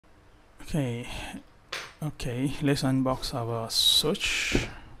Okay, let's unbox our switch.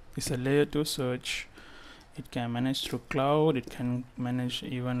 It's a layer 2 switch. It can manage through cloud, it can manage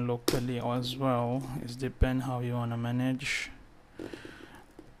even locally as well. It depends how you want to manage,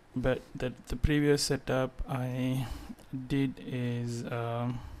 but the previous setup I did is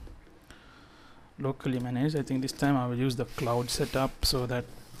locally managed. I think this time I will use the cloud setup so that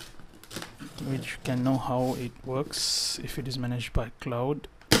we can know how it works if it is managed by cloud.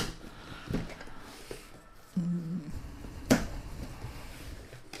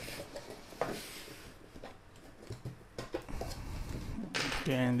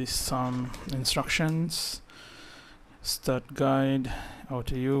 Okay, and this some instructions, start guide, how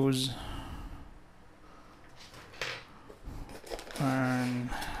to use, and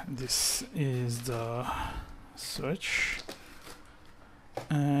this is the switch,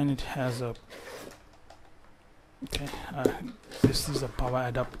 and it has a this is a power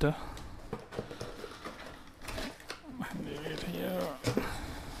adapter. Leave it here.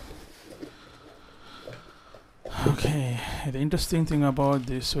 Okay, the interesting thing about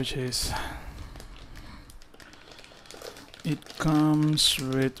this switch is it comes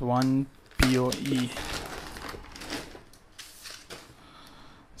with one PoE.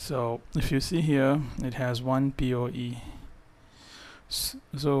 So if you see here, it has one PoE.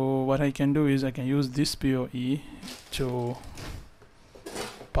 So what I can do is I can use this PoE to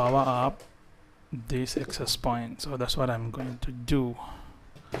power up this access point. So that's what I'm going to do.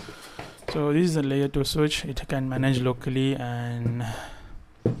 So this is a layer 2 switch. It can manage locally and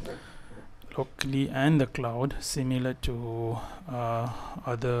the cloud, similar to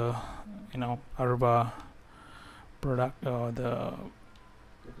other Aruba product, or the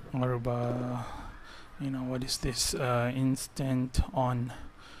Aruba what is this, instant on.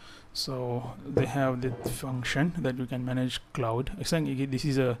 So they have the function that you can manage cloud. Exactly, this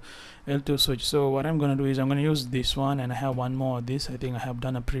is a L2 switch. So what I'm going to do is I'm going to use this one, and I have one more of this. I think I have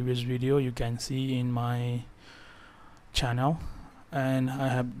done a previous video, you can see in my channel, and I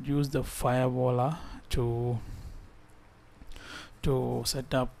have used the firewall to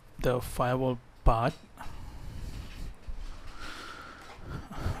set up the firewall part.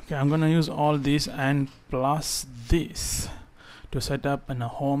 Okay, I'm going to use all this and plus this to set up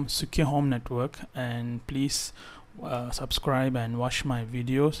a secure home network. And please subscribe and watch my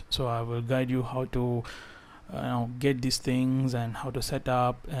videos, so I will guide you how to get these things and how to set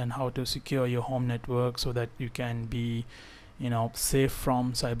up and how to secure your home network so that you can be safe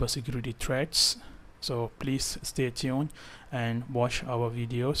from cybersecurity threats. So please stay tuned and watch our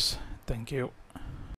videos. Thank you.